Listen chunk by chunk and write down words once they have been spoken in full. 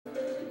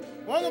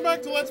Welcome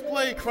back to Let's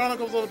Play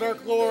Chronicles of the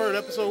Dark Lord,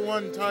 Episode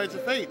 1, Tides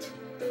of Fate,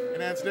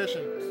 Enhanced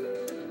Edition.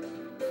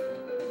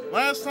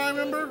 Last time,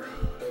 remember?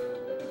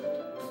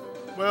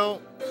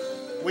 Well,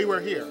 we were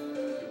here.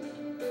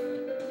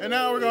 And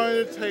now we're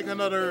going to take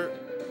another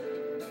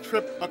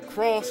trip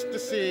across the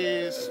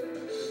seas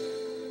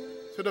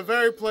to the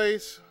very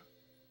place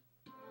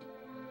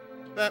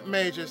that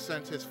Magus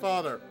sent his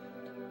father.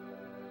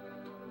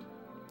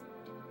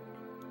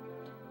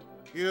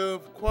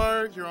 You've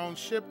acquired your own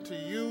ship to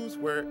use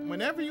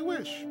whenever you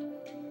wish.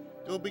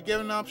 You'll be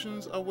given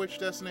options of which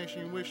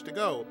destination you wish to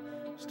go.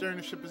 Steering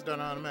the ship is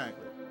done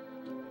automatically.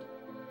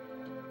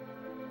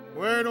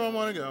 Where do I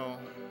want to go?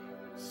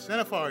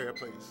 Senefarria,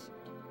 please.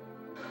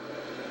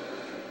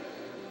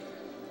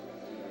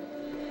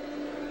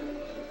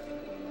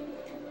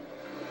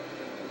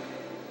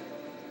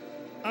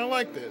 I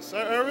like this.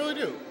 I really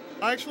do.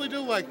 I actually do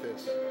like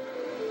this.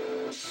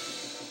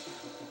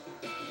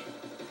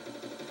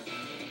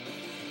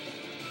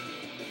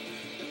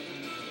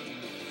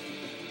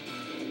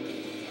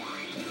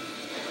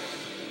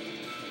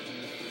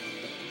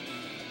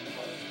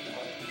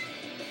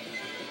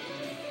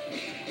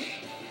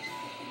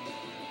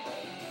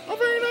 Oh,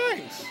 very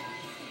nice.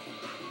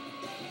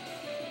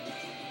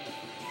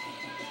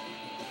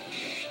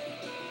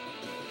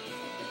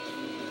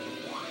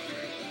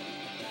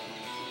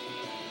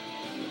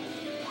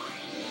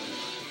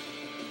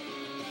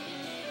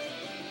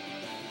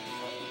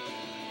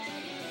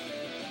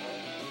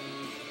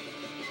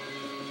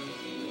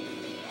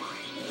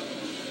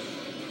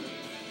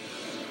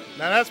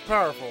 Now that's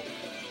powerful.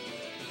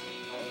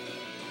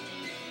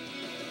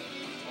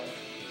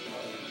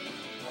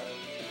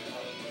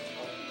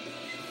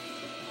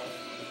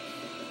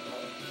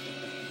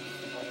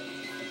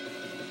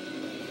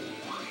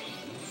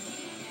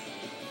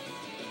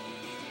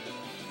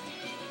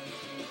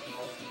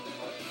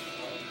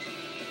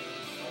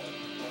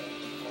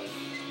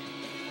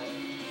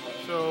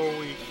 So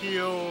we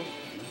heal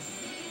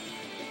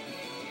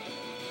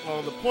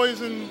all the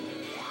poison.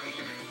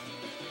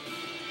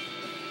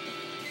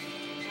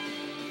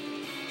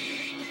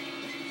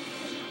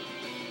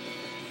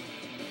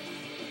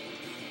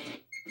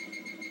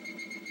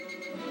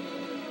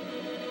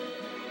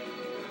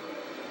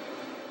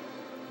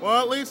 Well,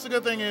 at least the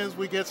good thing is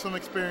we get some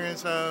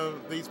experience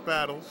of these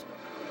battles.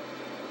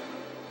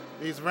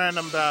 These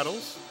random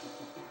battles.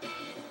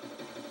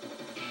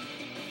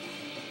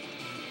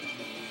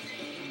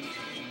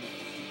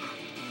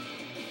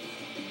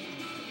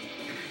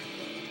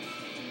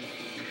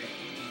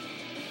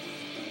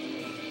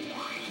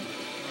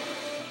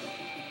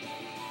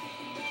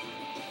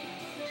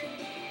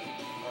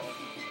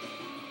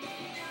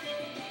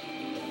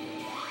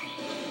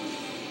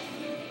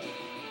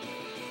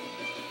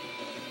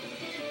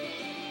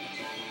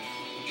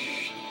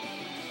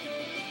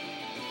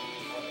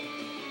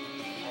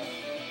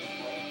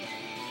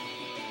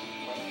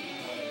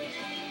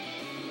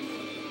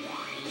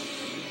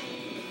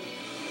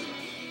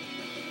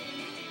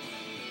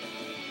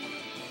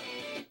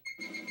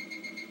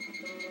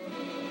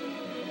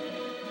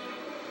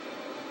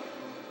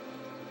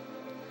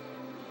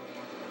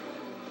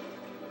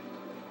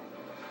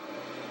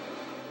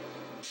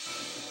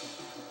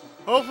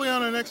 Hopefully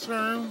on the next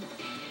turn.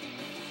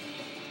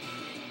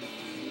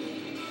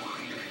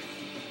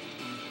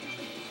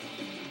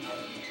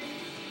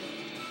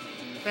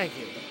 Thank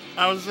you.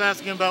 I was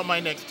asking about my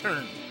next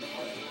turn.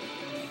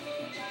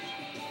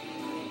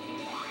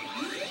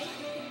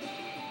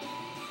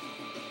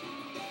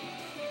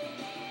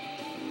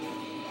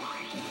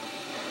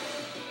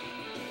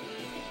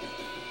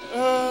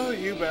 Oh,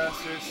 you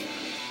bastards.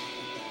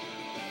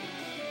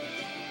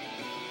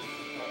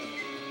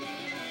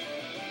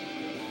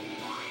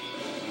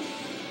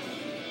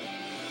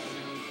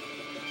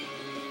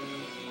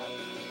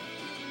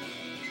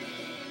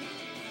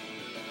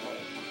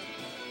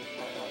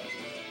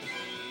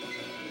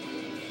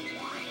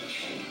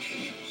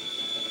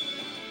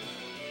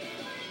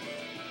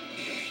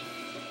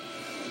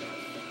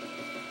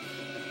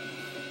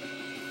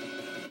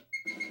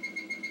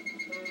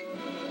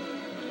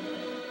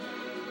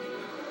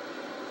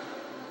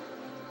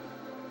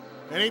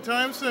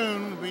 Anytime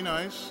soon would be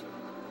nice.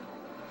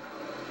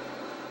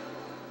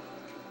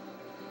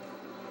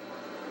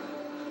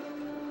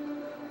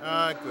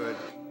 Ah, good.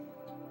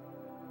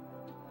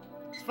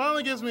 This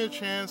finally gives me a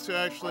chance to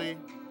actually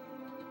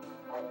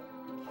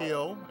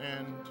heal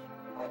and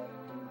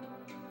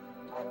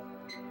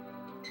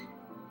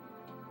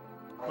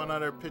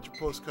another picture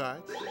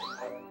postcard.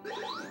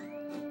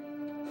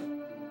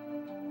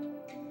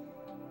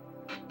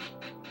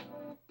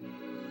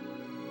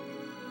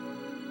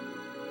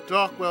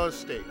 Dockwell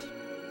Estate.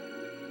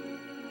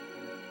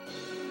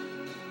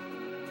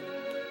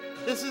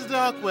 This is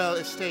Dockwell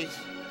Estate.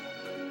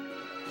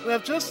 We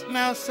have just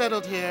now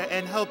settled here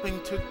and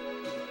hoping to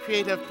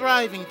create a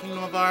thriving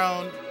kingdom of our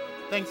own,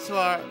 thanks to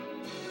our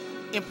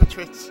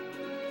Impetrix.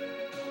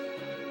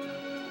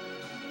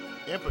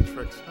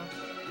 Impetrix, huh?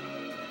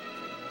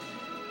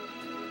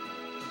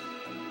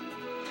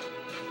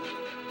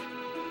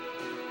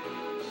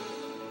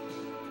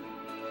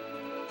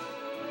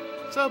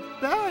 So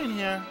barren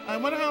here. I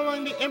wonder how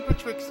long the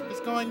Imperatrix is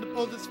going to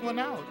pull this one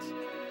out.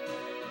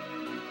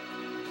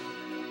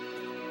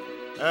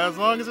 As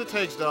long as it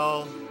takes,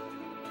 doll.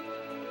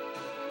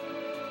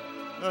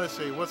 Let's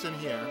see, what's in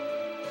here?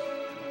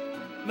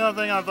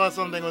 Nothing, I thought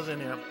something was in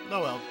here.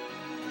 Oh well.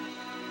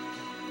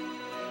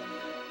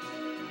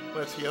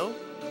 Let's heal.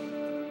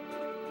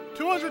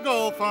 200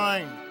 gold,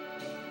 fine.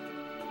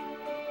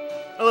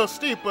 A little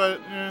steep, but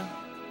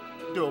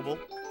doable.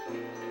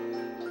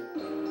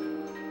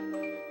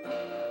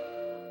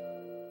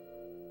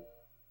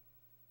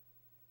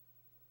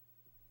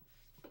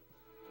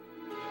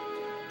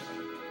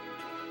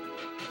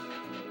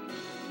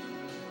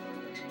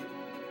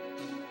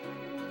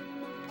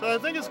 So I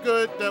think it's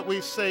good that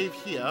we save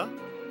here.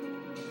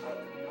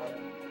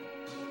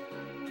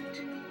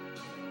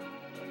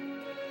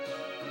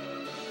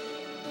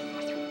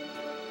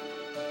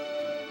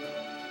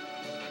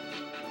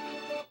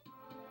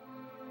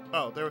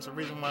 Oh, there was a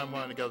reason why I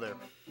wanted to go there.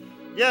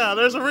 Yeah,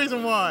 there's a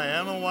reason why. I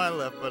don't know why I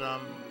left, but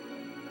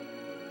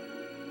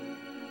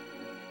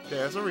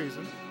there's a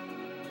reason.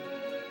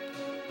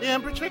 The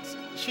Imperatrix,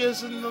 she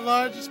is in the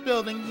largest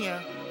building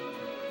here.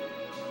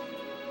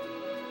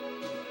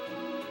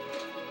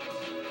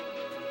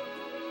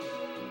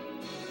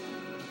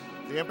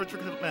 The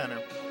Imperatrix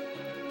Manor.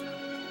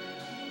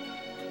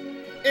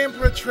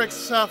 Imperatrix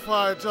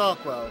Sapphire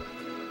Darkwell.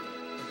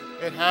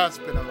 It has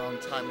been a long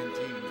time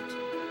indeed.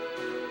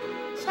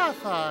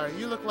 Sapphire,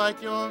 you look like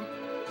you're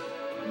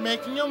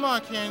making your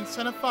mark here in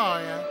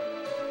Senefarria.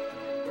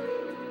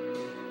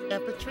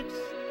 Imperatrix?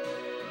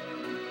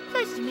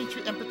 Nice to meet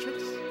you,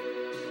 Imperatrix.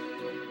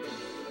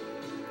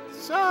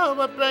 So,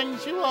 what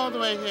brings you all the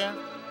way here?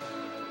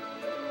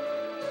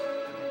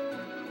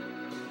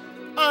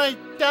 I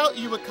doubt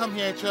you would come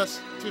here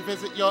just to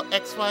visit your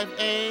ex-wife,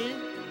 eh,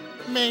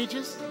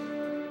 Magus?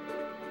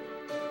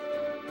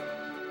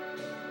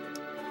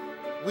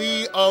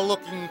 We are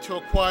looking to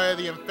acquire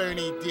the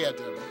Inferni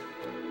Diadem,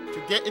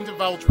 to get into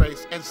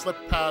Valtrace and slip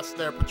past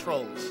their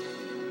patrols.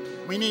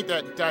 We need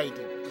that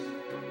diadem.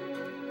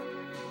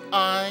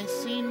 I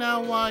see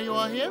now why you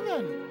are here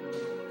then.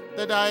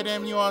 The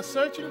diadem you are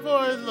searching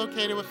for is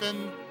located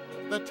within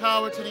the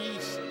tower to the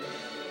east.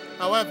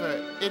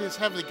 However, it is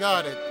heavily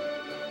guarded.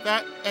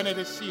 That, and it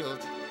is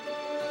sealed.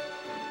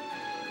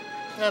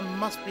 There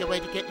must be a way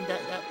to get into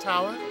that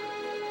tower.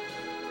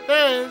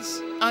 There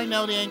is. I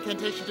know the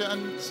incantation to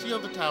unseal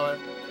the tower.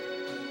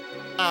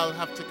 I'll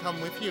have to come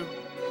with you.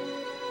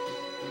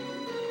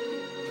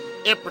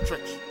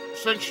 Imperatrix,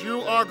 since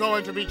you are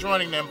going to be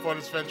joining them for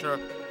this venture,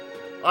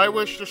 I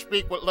wish to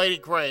speak with Lady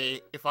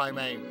Grey, if I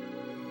may.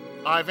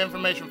 I have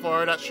information for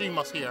her that she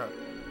must hear.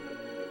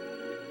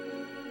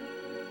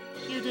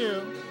 You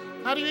do?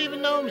 How do you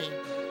even know me?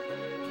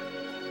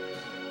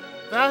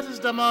 That is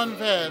Damon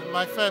Ver,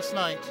 my first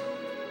knight.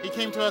 He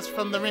came to us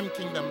from the Rim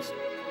Kingdoms.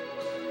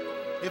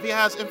 If he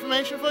has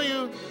information for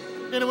you,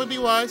 then it would be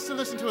wise to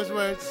listen to his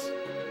words.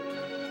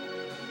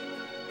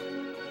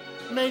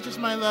 Magus,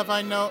 my love,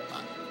 I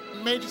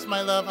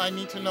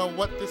need to know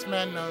what this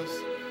man knows.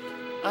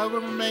 I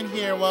will remain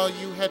here while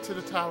you head to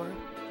the tower.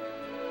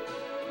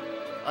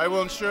 I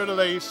will ensure the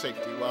lady's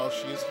safety while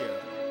she is here.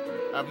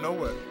 Have no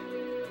worry.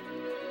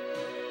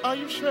 Are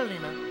you sure,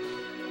 Lena?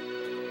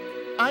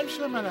 I'm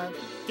sure, my love.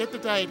 Get the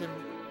diadem.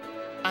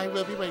 I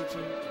will be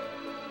waiting.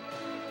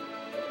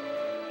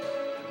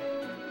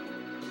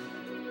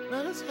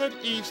 Let us head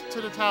east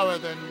to the tower,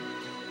 then.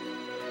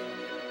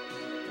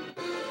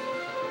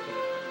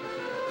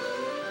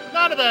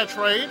 Not a bad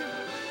trade.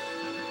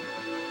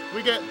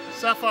 We get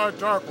Sapphire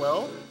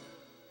Darkwell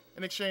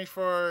in exchange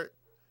for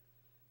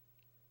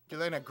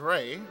Elena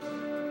Gray.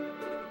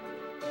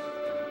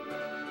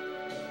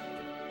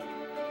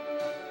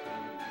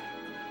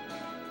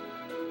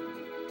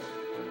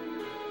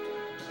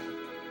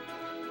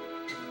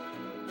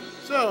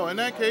 So, in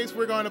that case,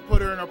 we're going to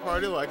put her in our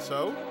party like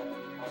so.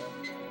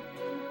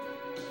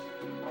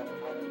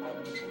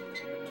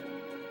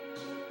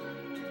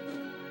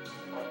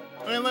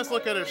 And let's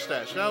look at her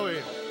stats, shall we?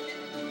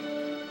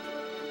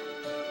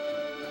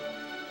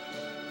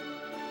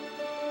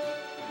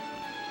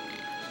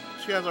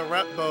 She has a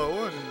wrap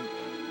bow and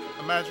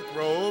a magic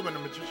robe and a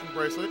magician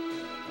bracelet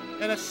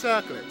and a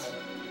circlet.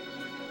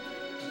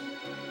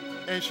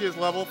 And she is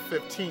level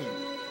 15.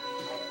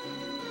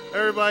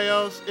 Everybody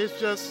else is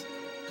just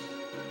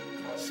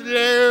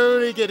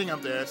slowly getting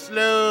up there.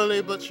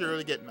 Slowly but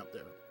surely getting up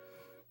there.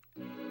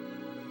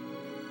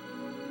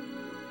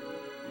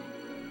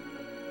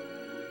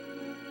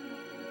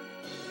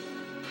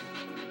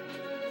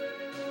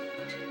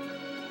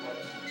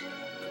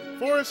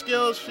 For her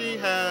skills, she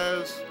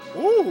has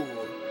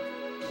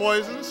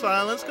poison,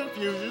 silence,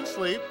 confusion,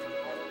 sleep,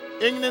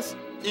 ignis,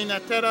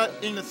 inatera,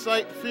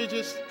 ignicite,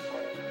 frigis,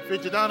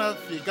 frigidana,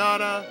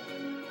 figata,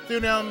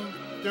 thunum,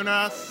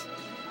 thunas.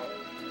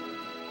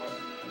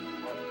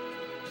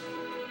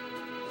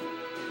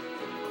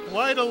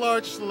 Quite a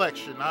large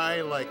selection.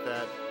 I like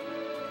that.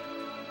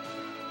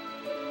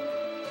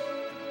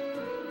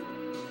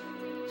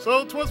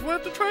 So, 'twas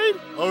worth the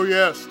trade? Oh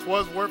yes,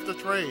 'twas worth the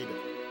trade.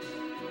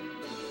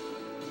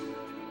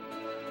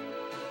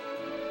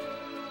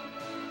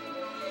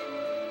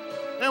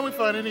 And we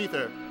find an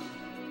ether.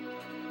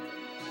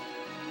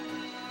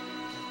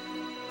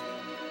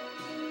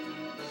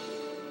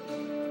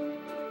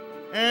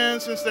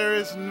 And since there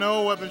is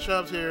no weapon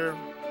shops here,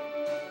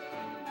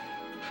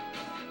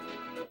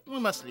 we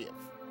must leave.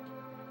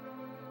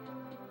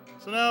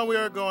 So now we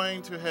are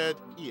going to head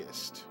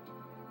east.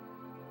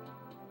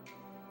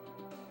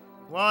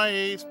 Why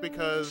east?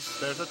 Because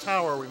there's a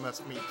tower we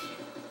must meet.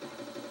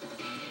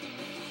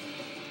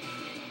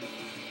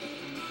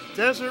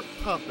 Desert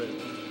Puppet.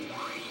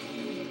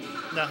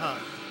 Nah.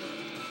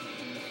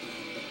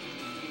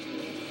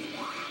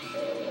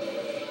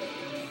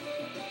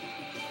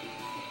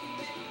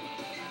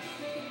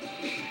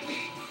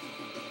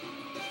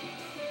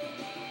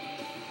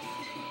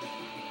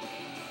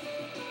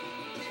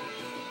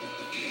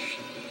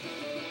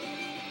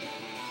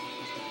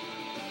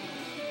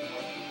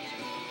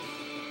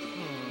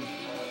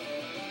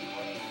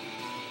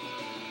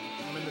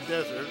 I'm in the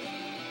desert.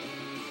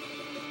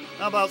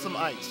 How about some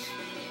ice?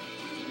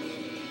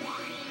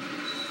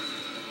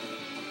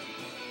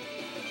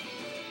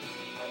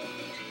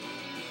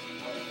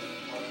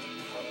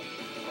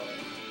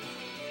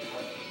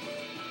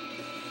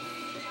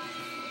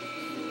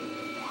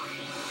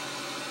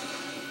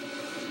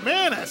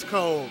 Man, that's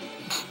cold.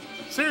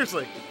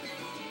 Seriously.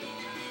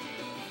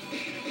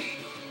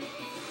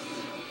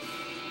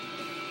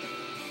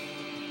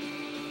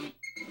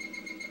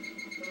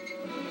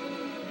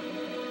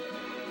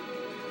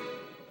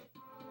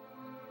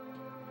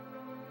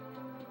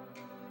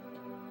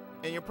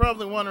 And you're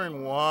probably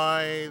wondering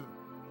why.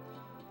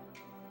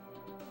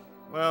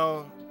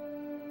 Well,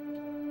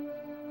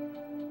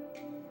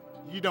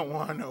 you don't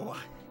want to know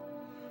why.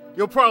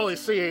 You'll probably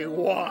see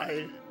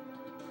why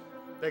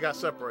they got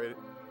separated.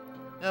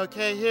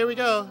 Okay, here we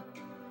go.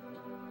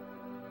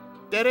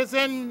 There is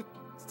an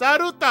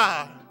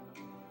Saruta.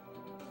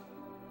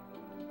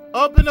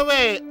 Open the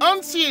way.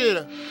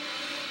 Unseal.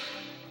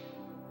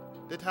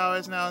 The tower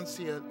is now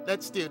unsealed.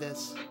 Let's do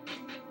this.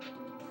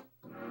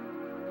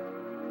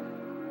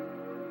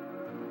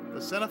 The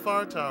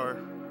Senefarria Tower.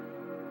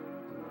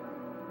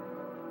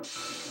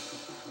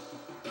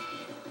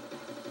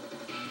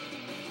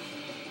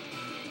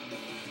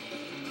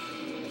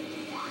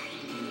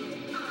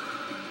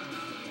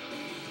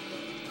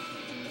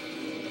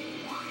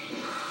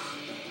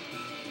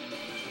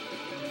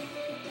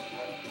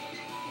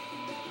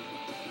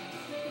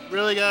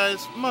 Really,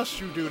 guys?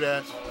 Must you do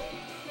that?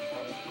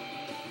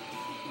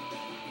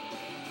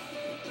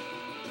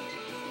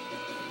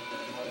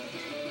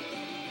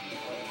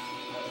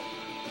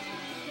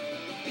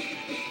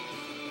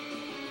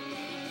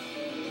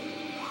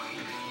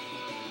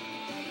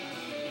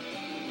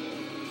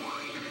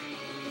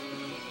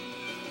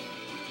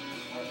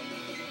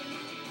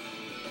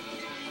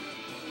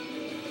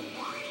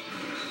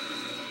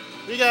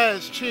 You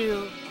guys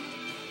chill.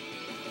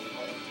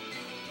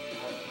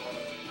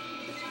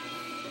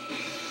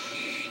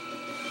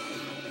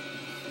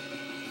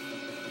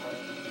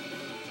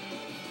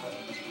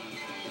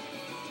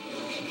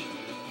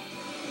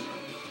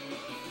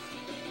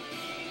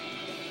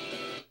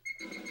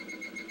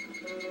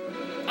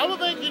 I would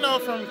think,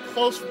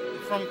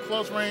 from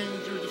close range,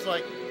 you're just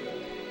like,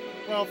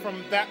 well,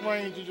 from that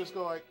range, you just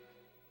go like,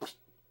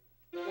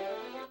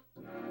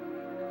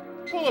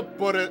 pull a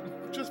bullet,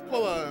 just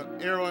pull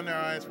an arrow in their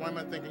eyes. Why am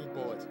I thinking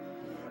bullets?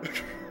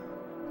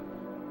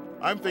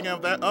 I'm thinking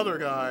of that other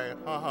guy.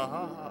 Ha ha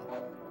ha ha.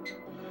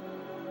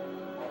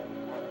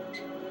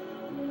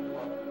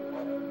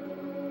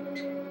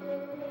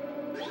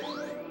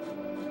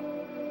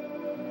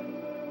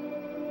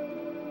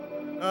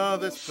 Oh,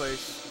 this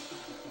place.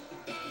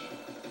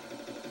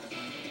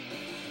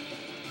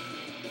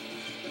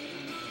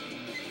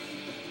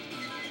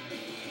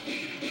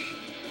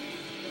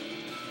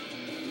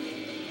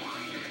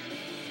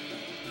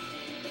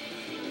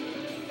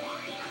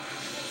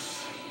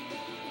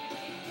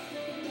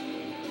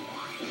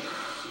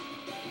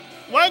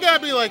 Why it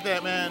gotta be like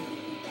that, man?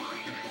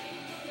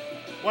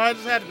 Why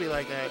does it have to be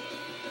like that?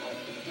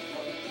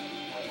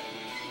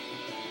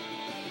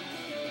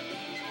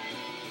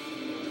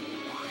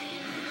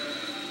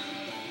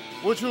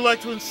 Would you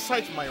like to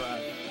incite my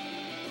wrath?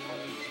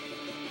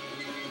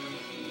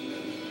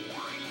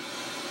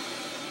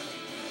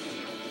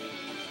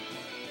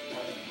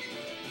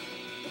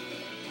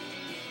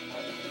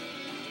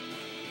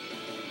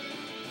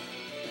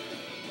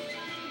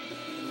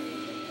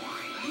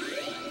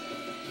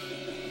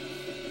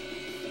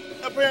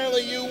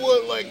 Apparently you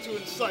would like to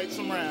incite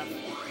some wrath.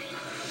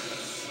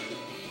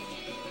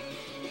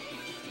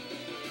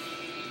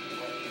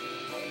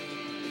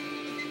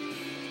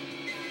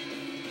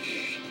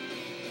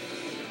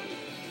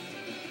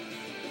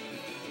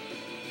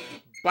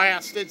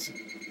 Bastards.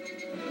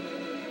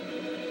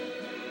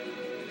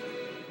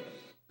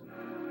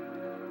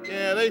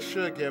 Yeah, they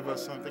should give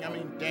us something. I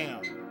mean,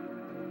 damn.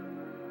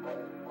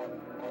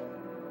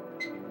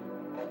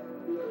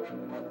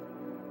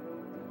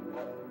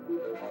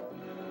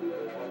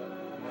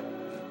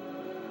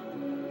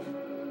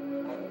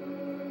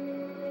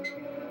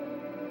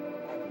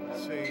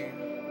 Let's see.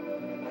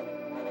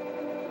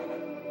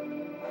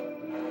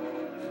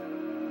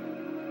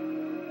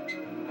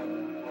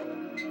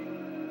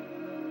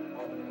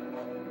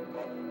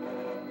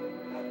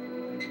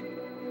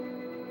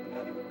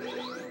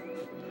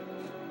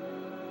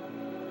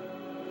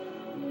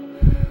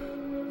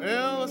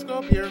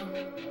 up here.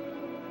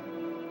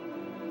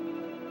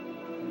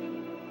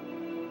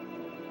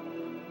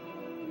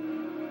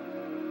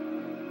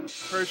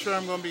 Pretty sure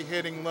I'm going to be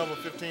hitting level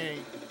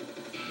 15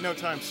 no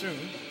time soon.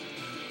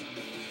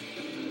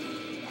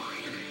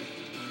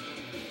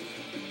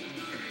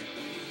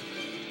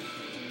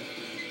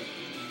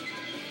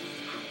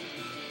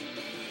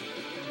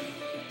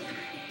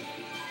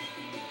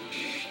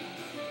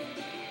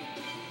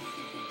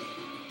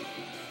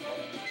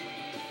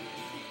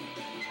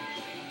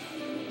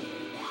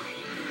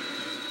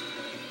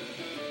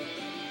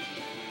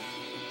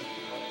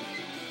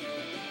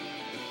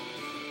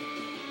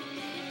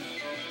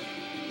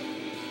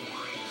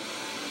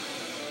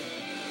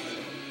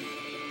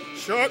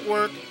 Short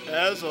work,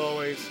 as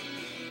always.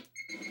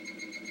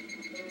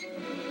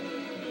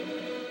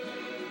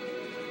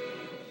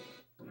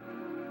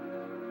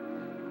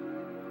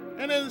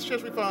 And in this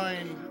chest we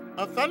find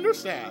a thunder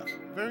staff.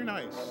 Very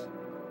nice.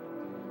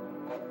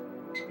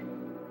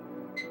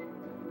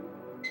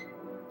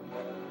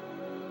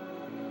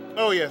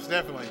 Oh yes,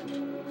 definitely.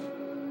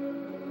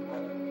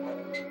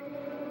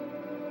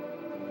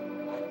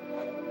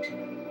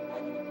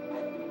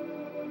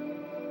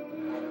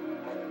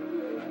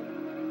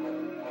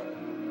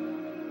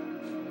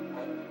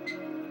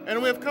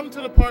 And we have come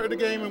to the part of the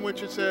game in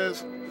which it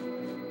says,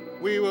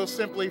 we will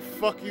simply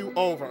fuck you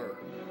over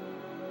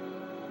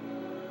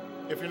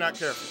if you're not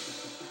careful.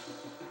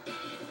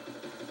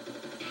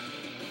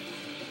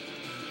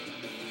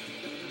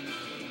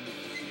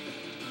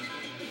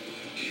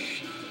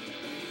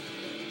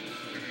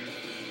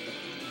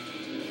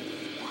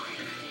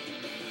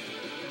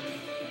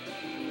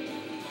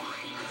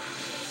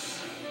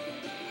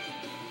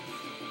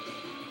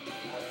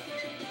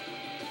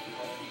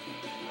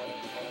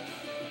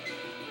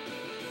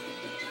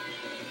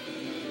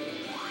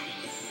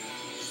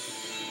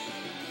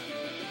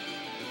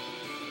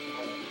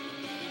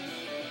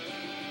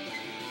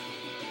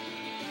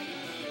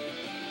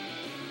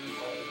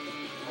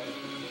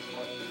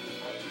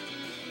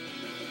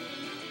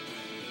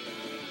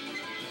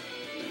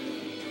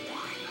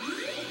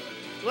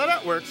 Well,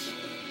 that works.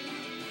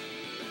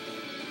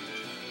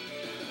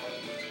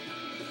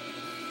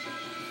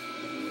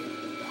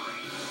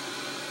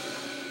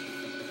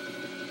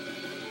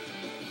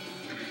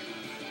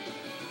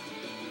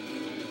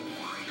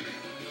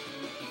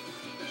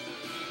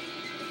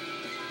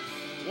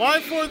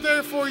 Why for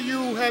therefore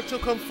you had to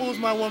confuse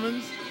my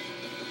woman?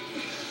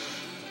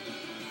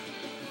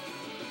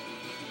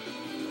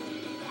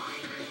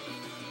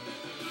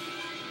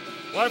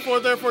 Why for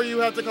therefore you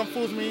had to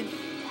confuse me?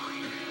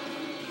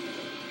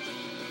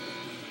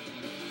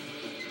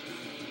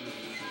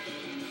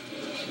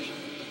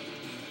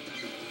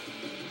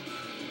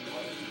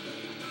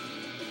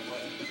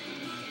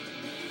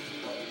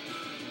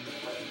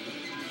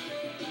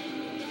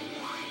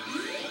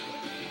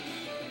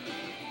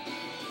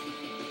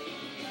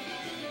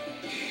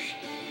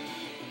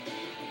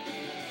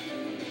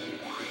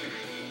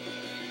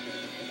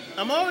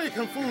 I'm already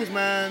confused,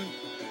 man.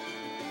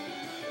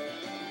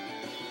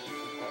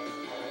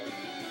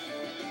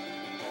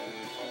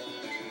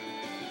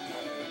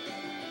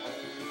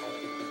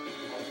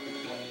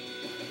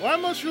 Why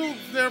must you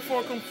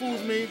therefore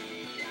confuse me?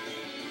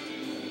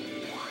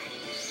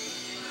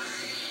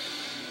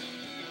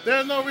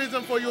 There's no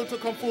reason for you to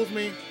confuse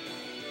me.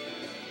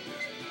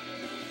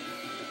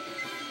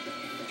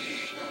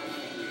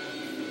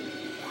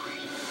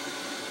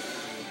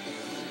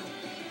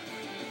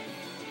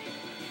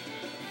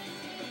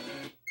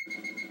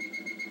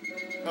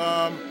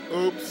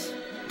 Oops.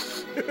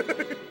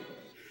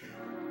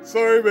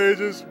 Sorry,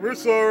 Magus. We're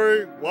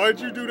sorry.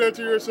 Why'd you do that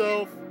to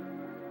yourself?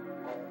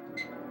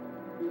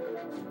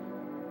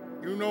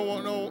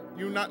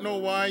 You not know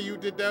why you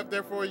did that,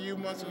 therefore you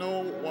must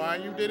know why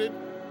you did it?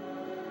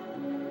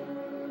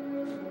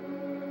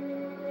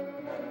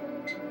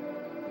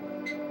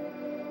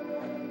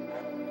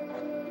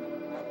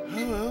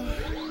 Oh well.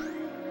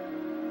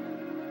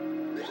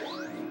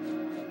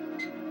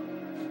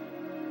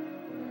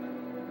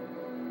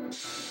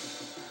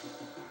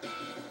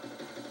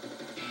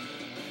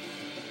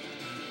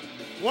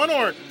 One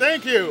orc,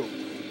 thank you.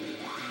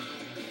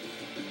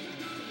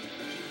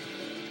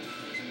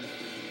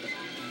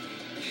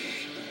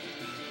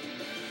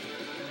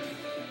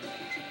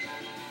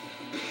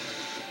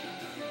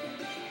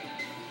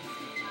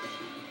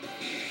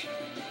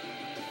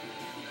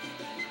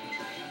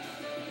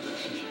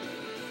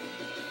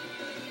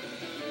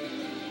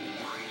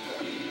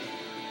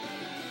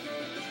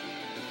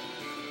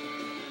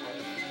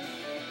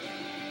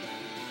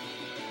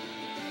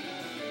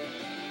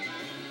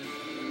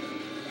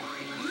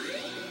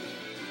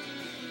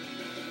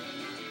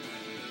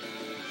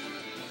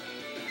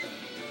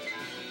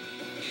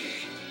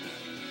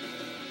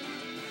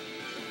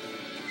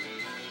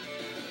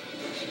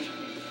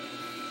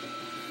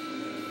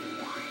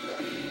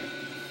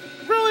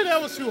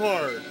 That was too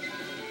hard.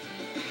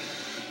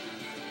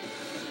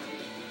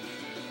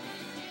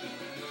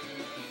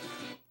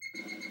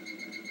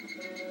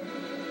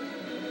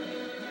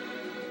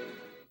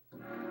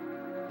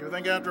 Give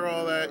think after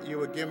all that, you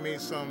would give me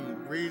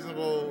some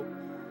reasonable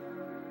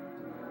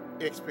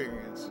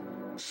experience.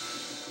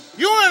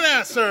 You are an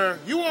ass, sir!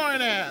 You are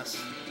an ass!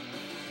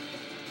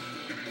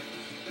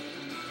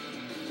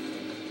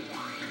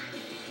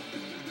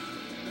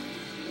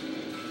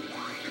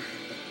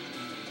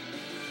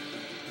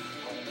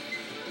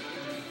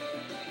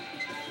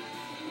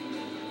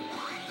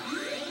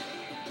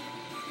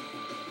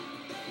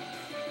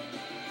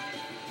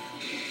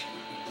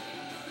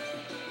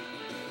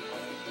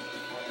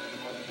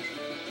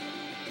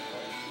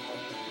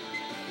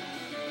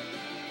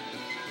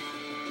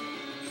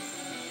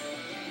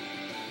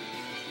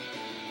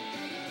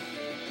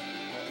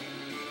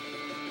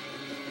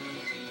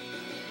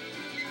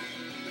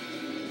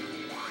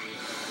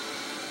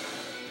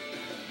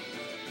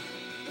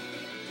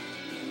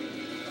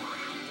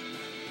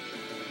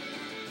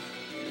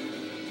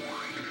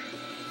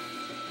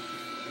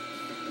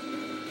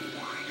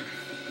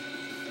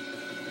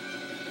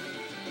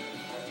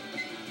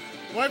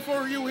 Why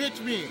for you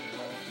hit me?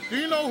 Do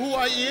you know who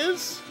I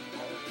is?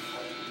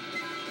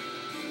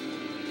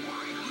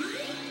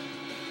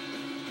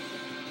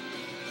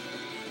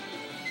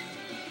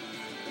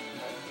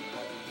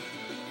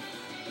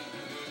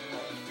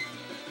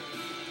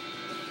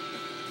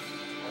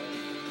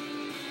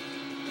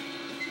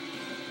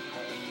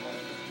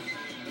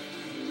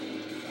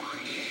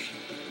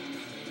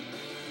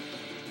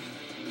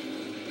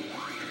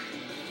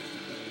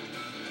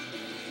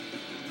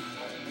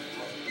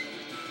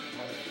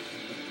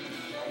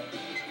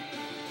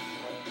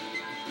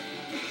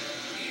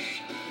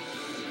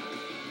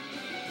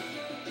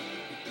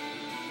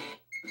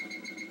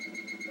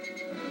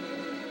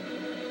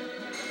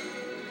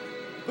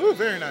 Ooh,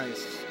 very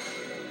nice.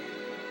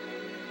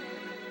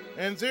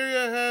 And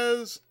Zeria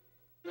has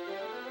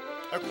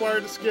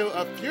acquired the skill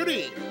of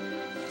Beauty.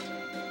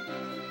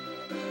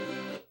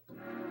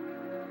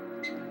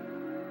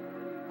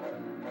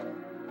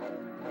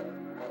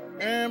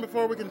 And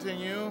before we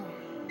continue,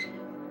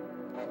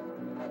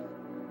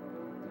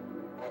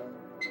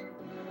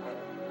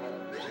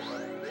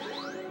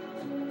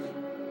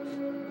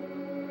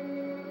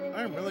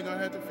 I'm really gonna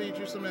have to feed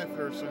you some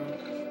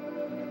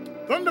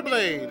McPherson.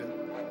 Thunderblade!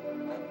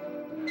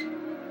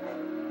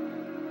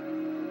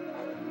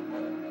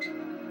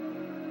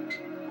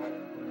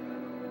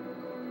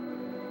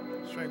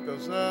 Strength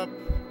goes up.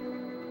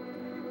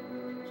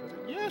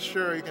 Yeah,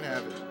 sure, you can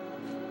have it.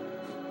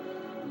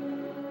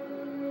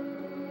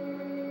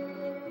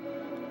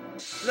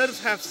 Let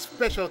us have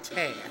special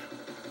tear.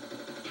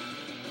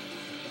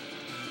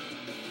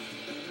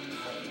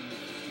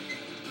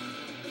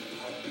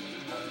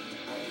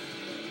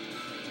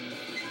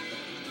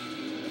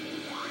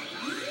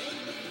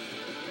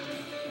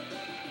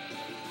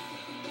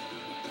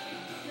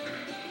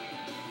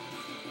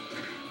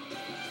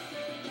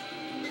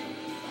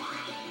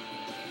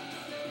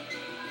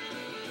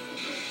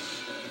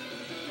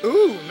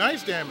 Ooh,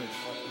 nice damage.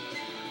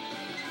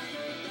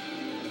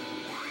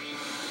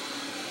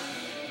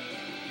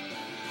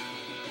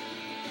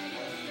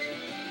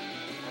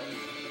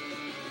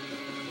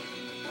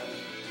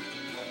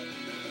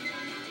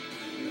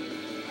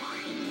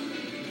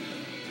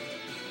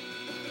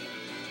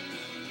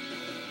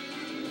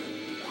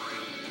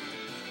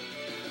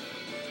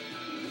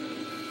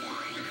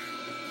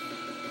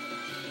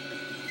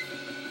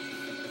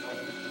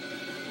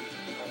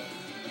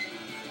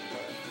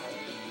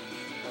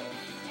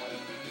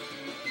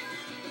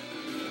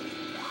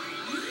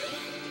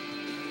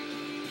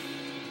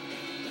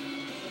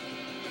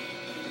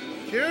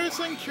 Curious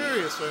and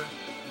curiouser.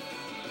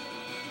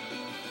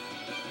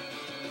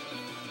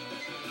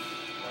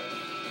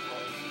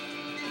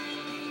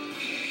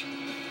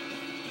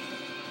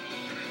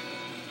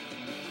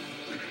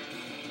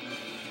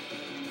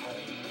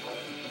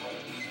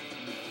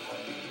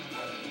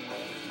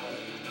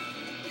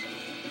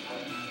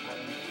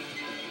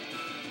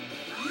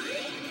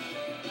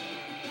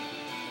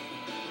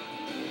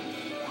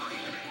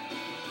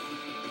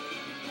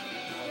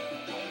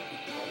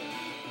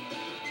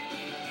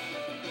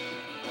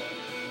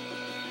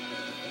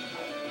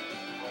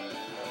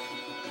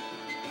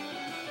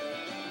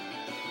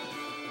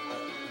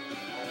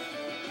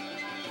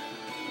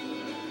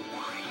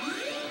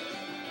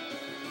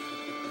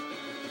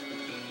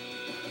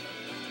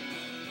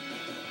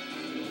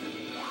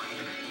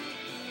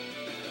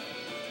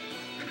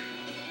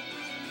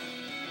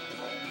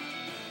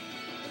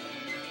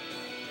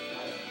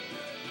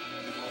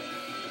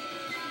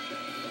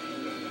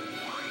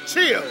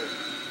 Chill.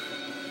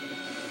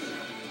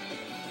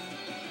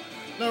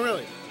 No,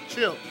 really.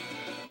 Chill.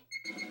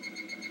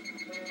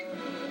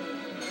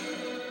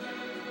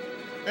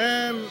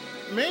 And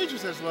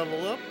Magus has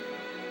leveled up.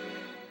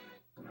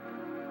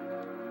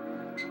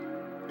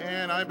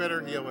 And I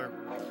better heal her.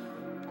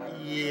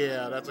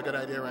 Yeah, that's a good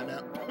idea right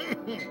now.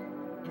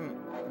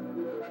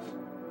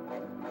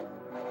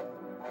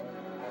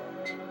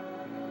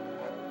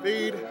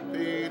 Feed,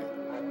 feed,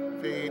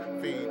 feed,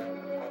 feed.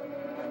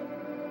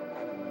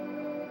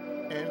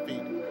 And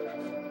feed.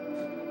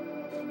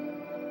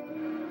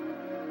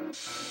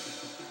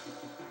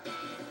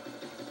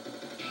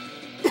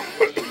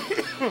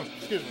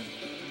 excuse me.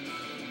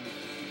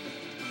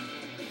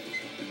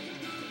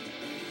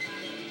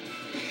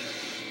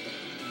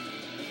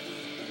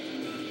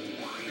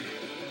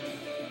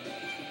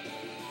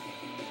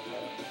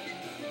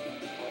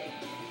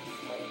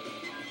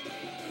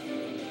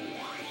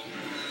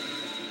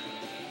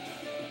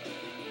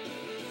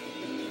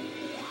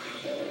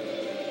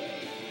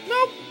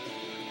 Nope.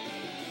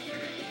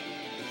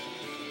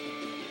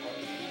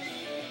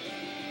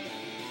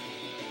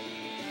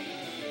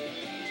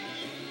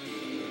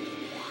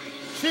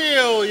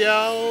 Chill,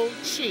 yo.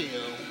 Chill.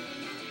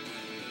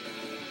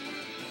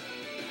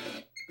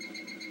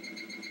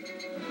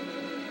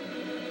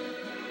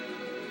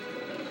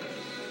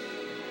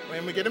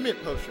 When we get a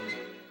mid potion.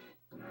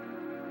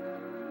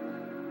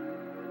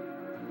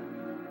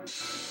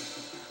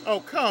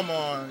 Oh, come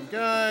on,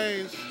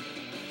 guys.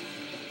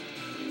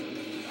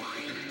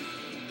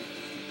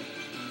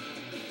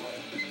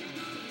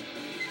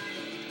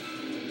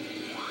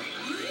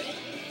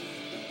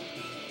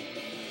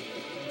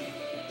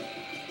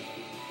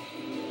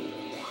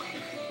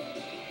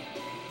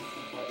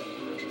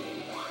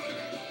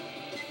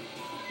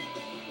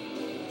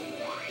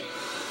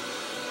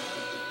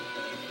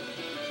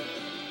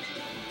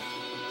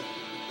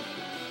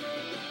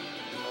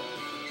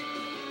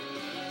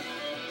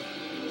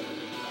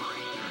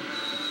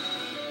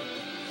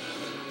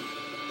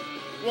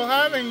 Well,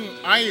 having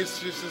ice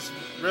just is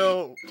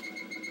real.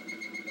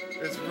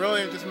 It's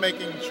really just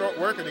making short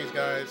work of these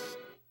guys.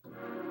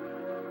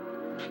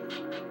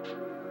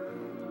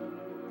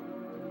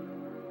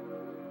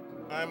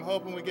 I'm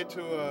hoping we get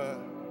to a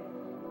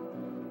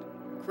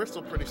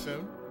crystal pretty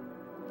soon.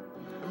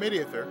 A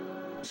mediator.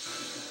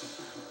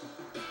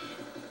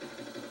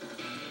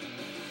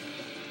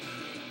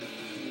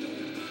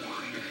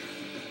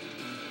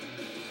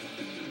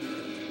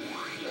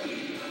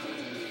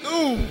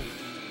 Ooh!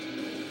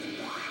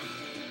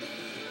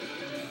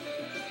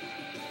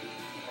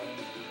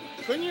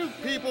 Couldn't you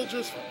people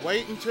just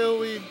wait until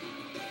we...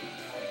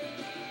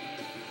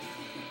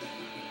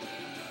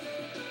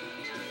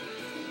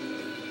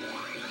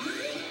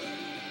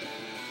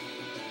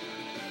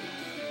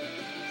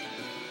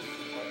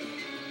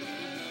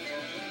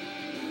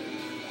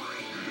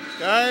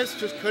 Guys,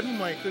 just couldn't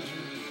wait, could you?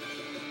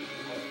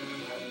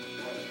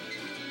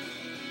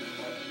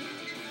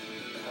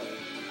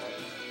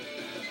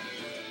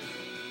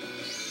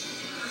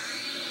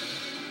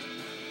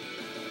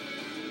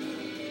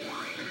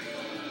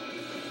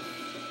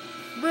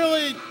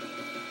 Really?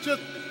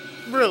 Just,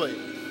 really?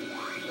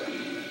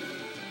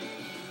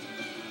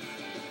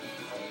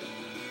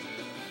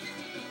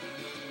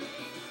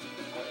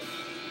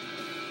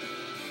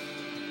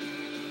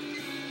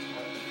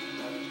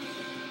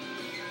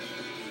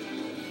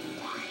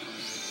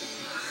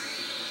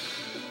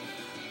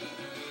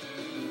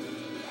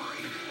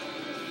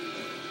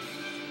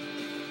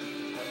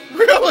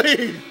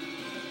 Really?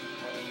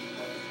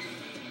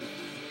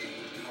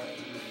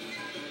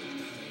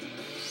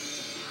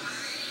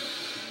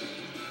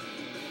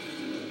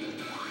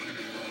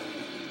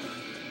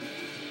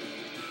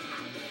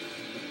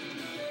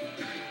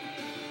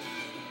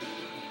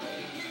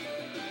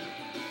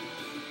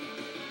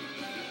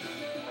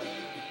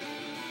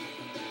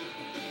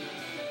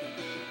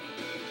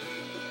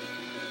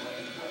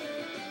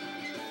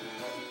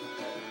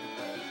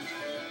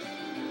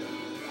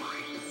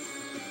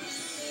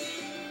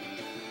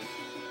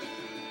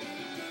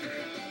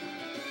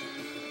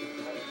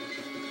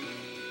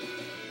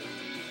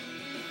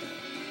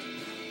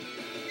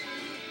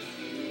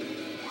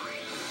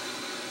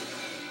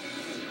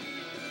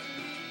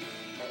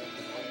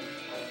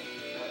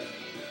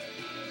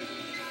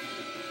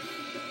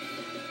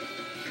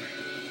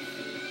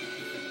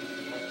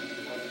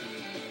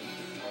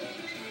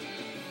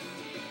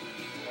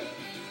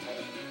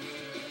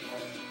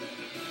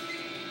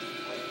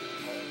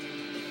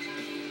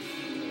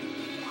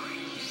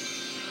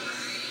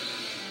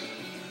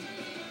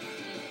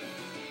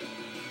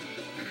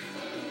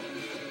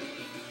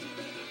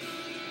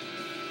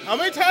 How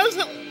many times?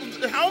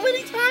 How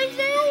many times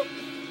now?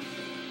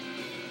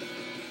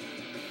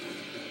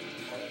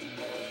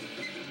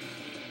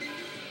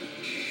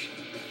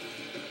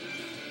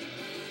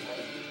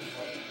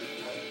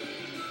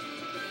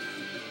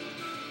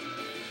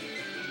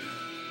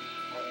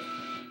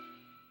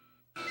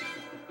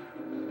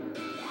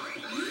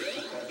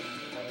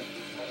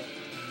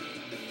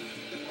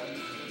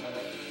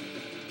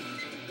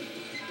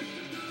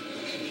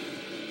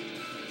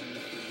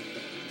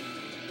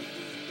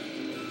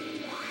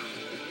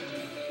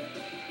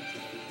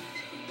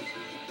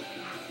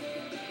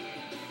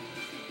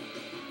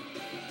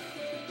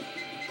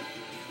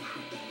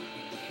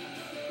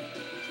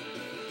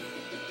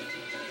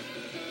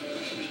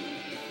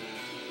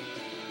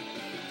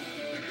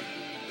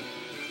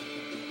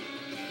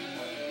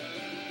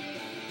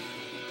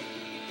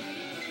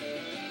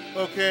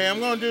 Okay, I'm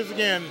gonna do this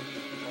again.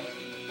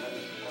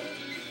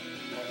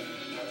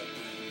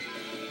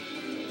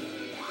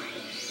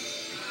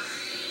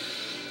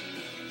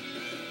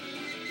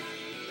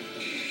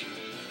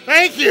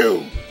 Thank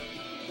you!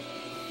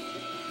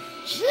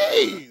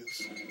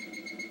 Jeez!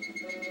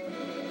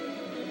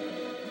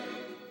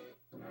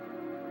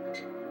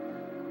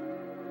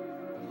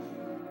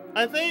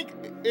 I think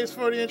it's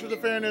for the interest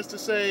of fairness to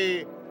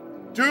say,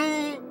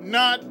 do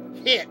not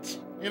hit.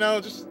 You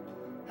know, just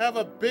have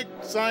a big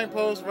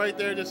signpost right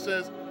there that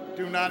says,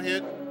 do not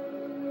hit.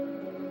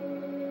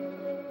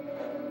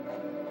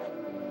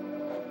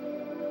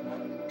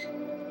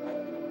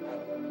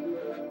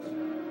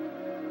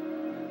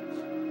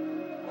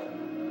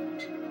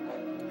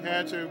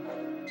 Had to.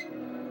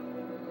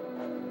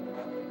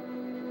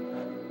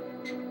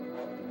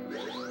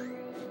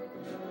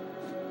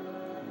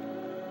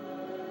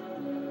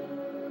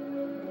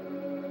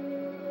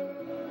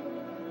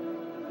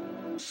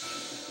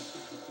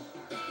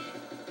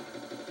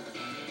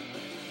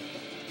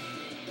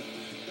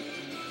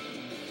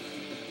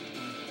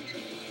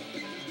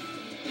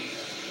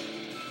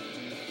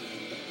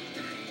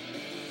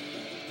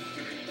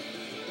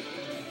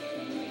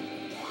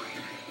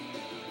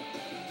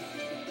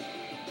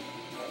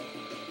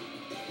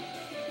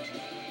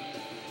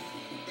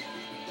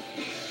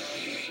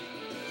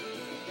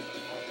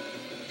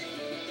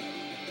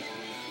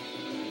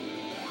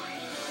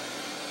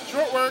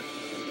 Short work.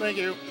 Thank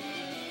you.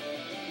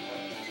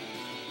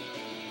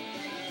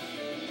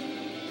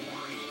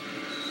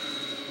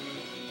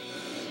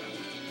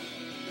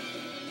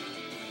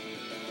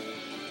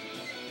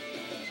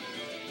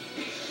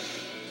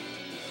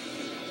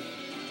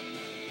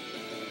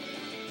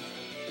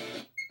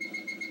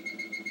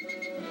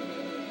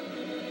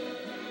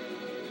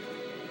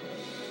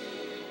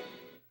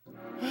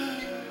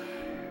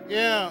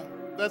 Yeah,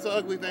 that's an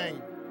ugly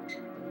thing.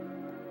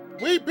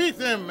 We beat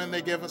them and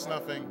they give us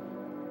nothing.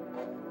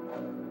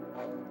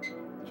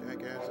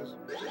 Jackasses.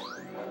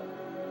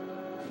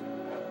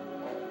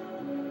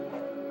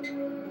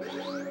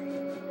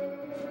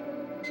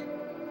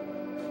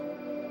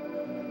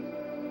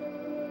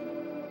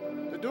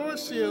 The door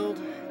is sealed,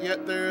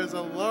 yet there is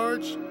a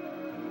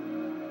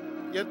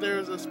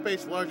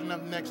space large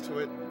enough next to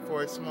it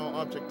for a small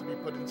object to be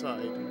put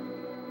inside.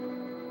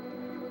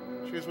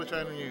 Choose which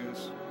item to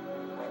use.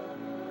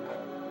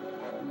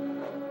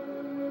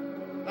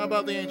 How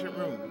about the ancient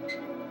room?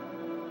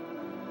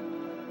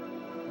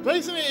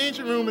 Placing the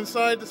ancient room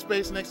inside the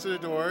space next to the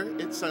door,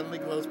 it suddenly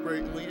glows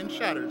brilliantly and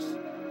shatters.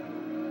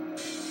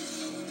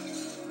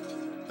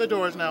 The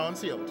door is now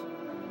unsealed.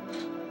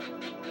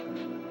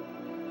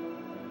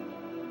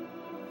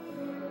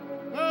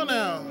 Well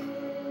now,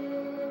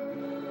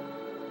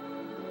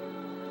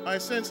 I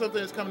sense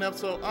something is coming up,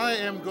 so I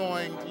am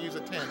going to use a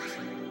tent.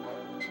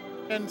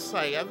 And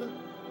save.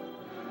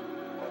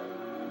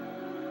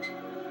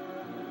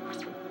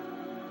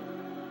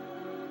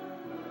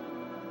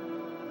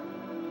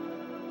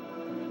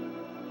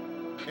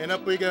 And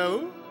up we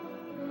go.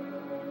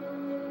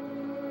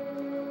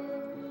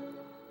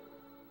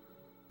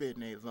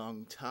 Been a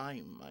long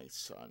time, my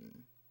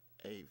son.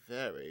 A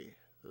very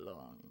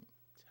long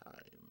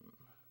time.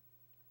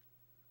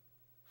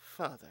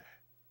 Father.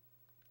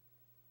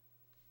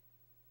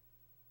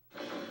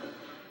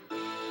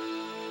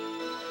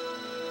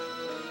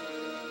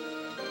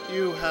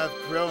 You have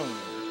grown,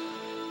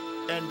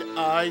 and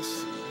I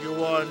see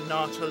you are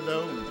not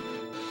alone.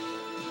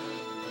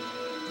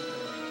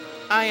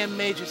 I am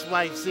Magus'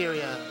 wife,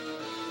 Zeria.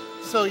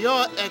 So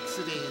you're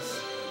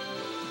Exodes.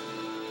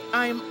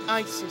 I'm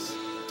Isis,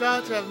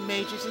 daughter of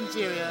Magus and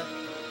Zeria.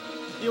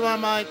 You are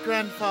my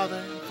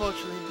grandfather,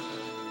 unfortunately.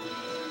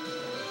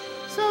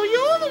 So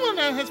you're the one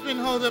that has been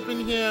holed up in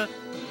here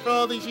for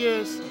all these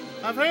years.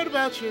 I've heard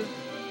about you.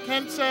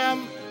 Can't say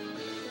I'm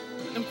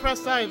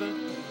impressed either.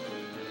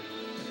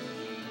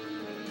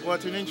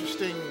 What an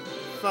interesting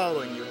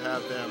following you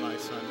have there, my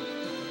son.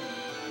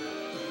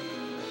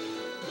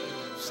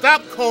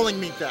 Stop calling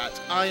me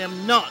that. I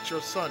am not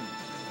your son.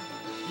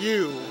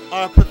 You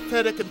are a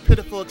pathetic and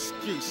pitiful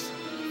excuse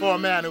for a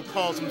man who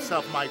calls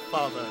himself my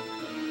father.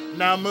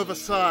 Now move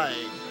aside,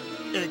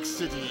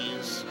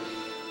 Exodes.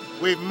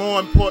 We've more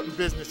important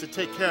business to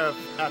take care of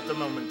at the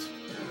moment.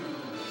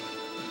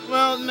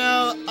 Well,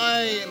 now,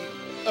 I am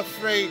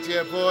afraid,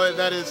 dear boy,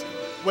 that is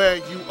where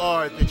you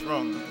are a bit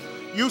wrong.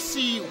 You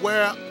see,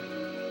 while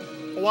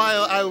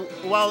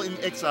in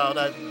exile,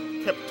 I've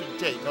kept to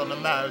date on the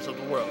matters of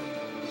the world.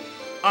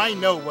 I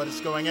know what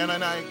is going on,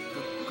 and I have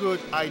a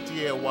good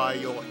idea why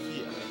you're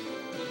here.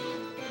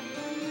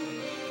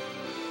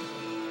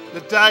 The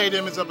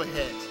diadem is up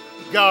ahead,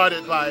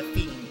 guarded by a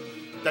fiend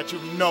that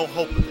you've no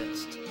hope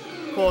against.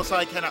 Of course,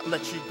 I cannot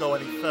let you go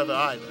any further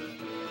either.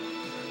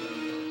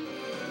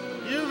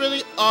 You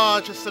really are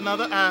just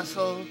another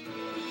asshole.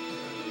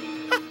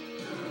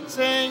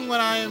 Saying what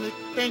I am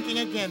thinking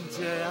again,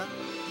 Zeria.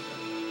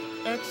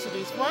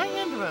 Exodes, why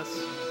hinder us?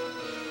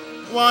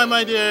 Why,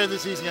 my dear,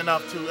 this is easy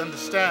enough to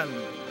understand.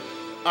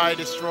 I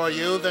destroy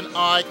you, then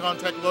I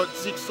contact Lord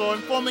Zixor,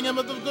 informing him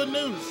of the good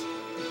news.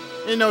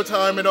 In no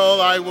time at all,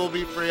 I will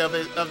be free of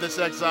this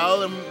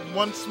exile, and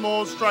once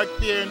more strike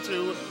fear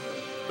into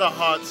the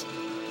hearts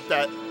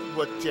that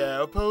would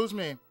dare oppose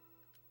me.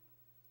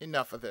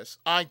 Enough of this.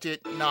 I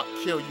did not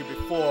kill you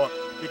before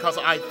because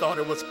I thought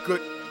it was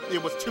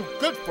too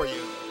good for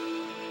you.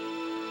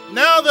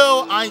 Now,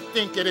 though, I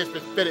think it is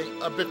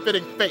a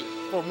befitting fate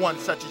for one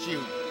such as you.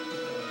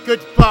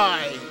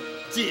 Goodbye,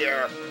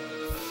 dear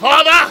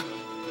father!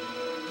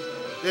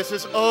 This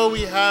is all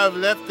we have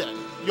left then.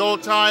 Your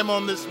time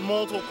on this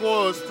mortal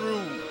course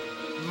through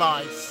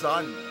my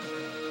son.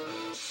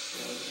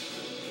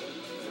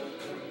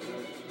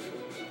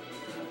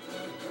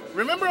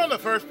 Remember on the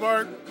first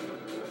part,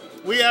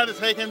 we had to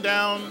take him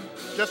down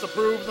just to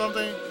prove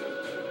something?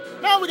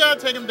 Now we gotta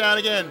take him down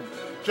again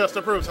just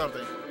to prove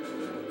something.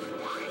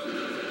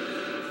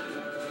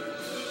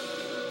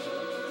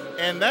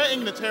 And that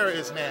Ignatera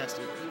is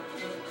nasty.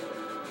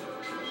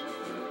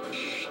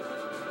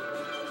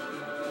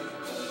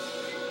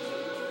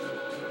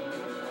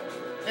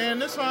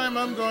 And this time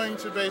I'm going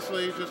to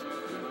basically just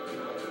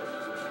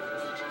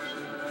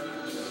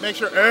make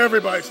sure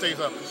everybody stays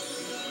up.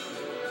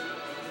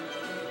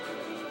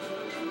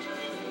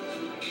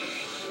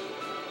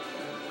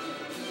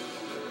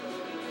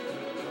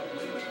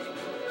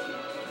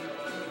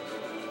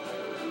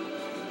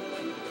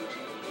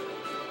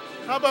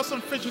 How about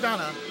some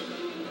Frigidana?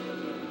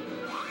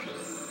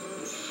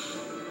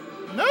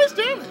 Nice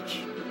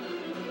damage.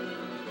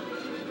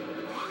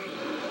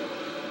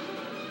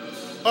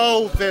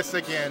 Oh, this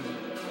again.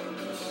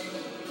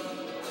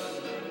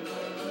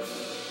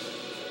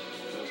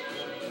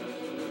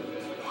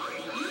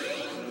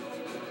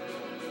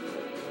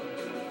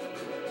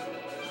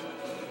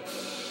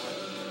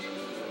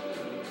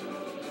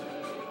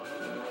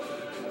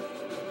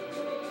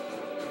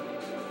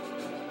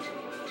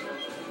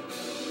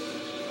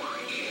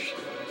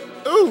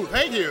 Ooh,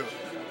 thank you.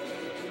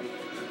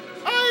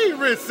 I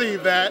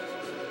received that.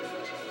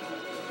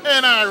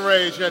 And I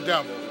raise your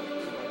double.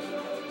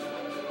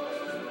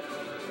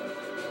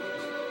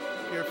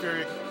 Here,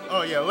 Fury.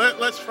 Oh yeah,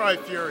 let's try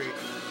Fury.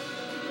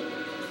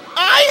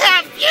 I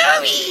have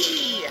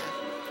Fury!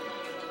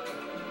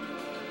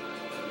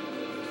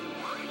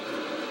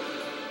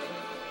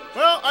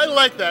 Well, I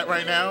like that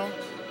right now.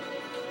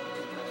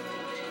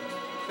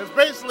 Because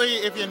basically,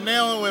 if you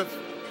nail it with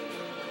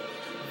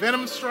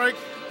Venom Strike,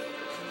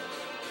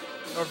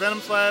 or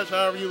Venom Slash,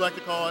 however you like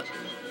to call it,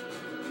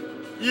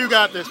 you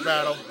got this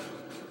battle.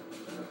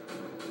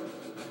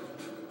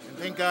 And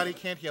thank God he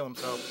can't heal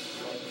himself.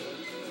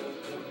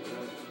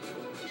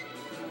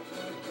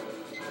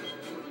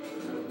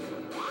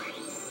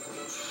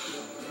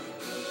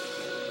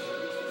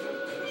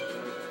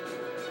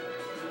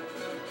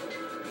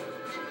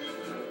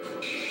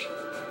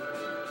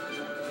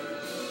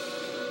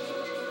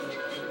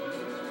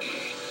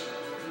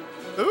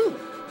 Ooh.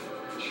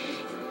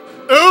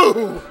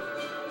 Ooh!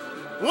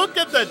 Look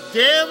at the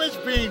damage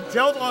being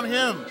dealt on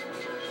him.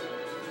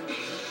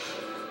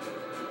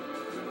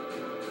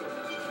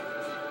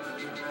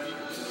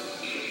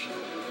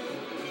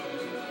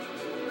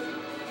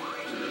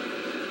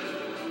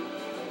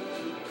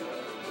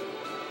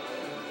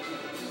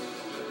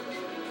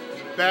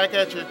 Back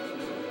at you.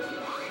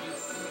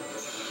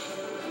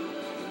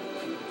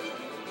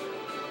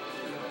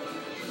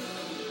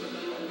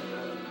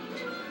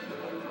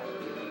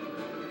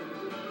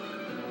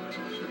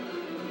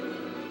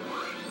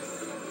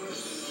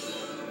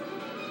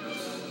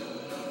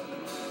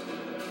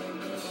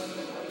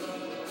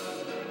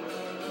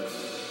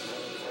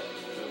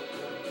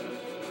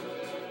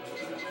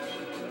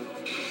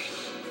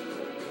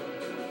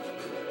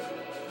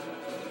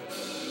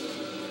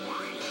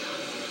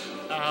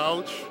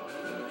 Ouch.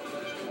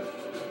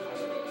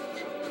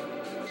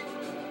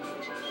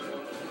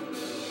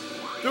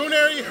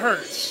 Duneri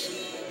hurts.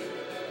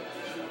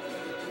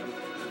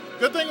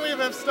 Good thing we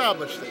have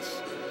established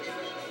this.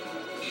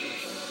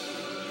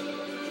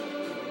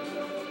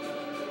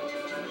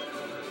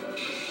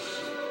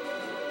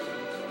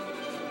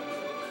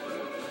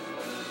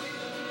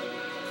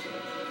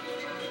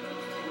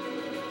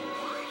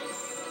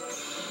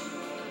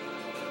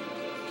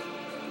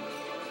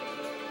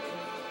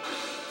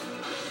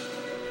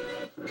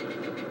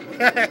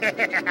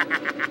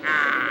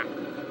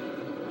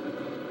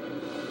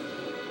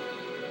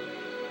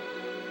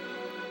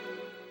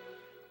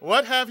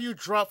 What have you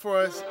dropped for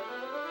us,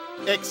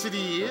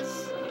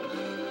 Exodes?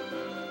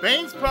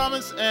 Bane's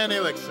Promise and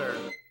Elixir.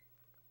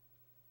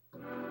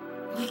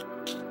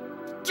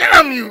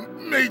 Damn you,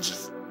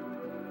 mages!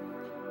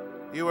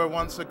 You were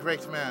once a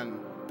great man.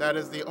 That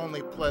is the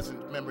only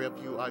pleasant memory of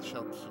you I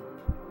shall keep.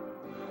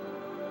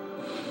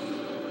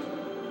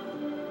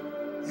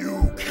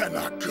 You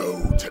cannot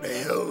go to the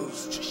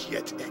hills just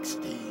yet,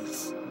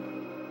 Exodes.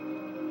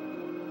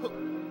 Who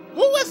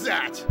was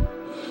that?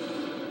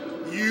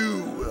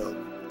 You will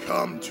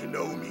come to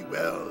know me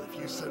well if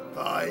you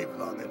survive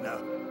long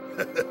enough.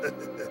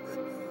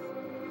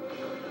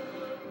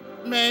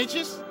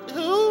 Magus,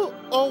 who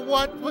or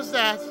what was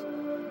that?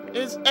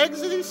 Is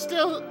Exodes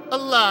still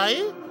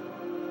alive?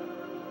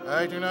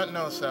 I do not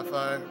know,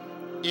 Sapphire.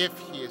 If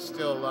he is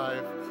still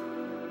alive.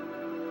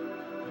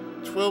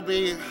 'Twill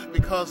be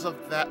because of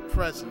that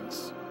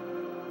presence.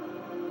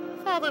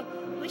 Father,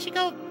 we should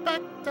go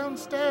back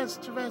downstairs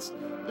to rest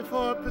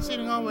before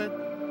proceeding onward.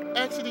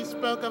 Exodes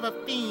spoke of a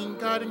fiend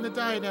guarding the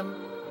diadem.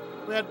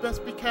 We had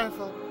best be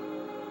careful.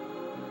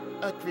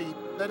 Agreed.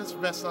 Let us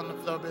rest on the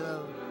floor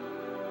below.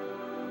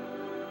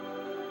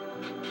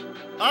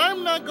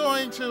 I'm not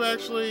going to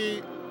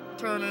actually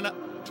turn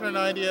the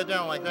idea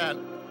down like that.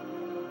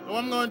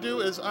 What I'm going to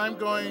do is I'm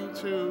going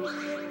to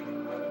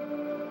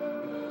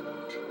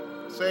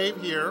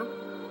save here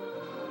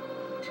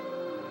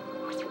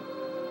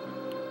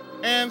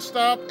and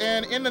stop.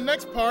 And in the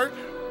next part,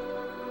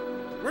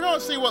 we're going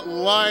to see what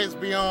lies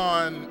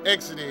beyond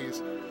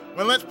Exodes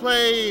when Let's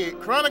Play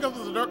Chronicles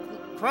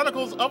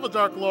of the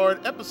Dark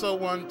Lord, Episode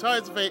 1,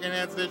 Tides of Fate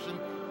Enhanced Edition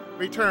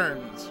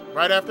returns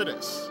right after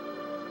this.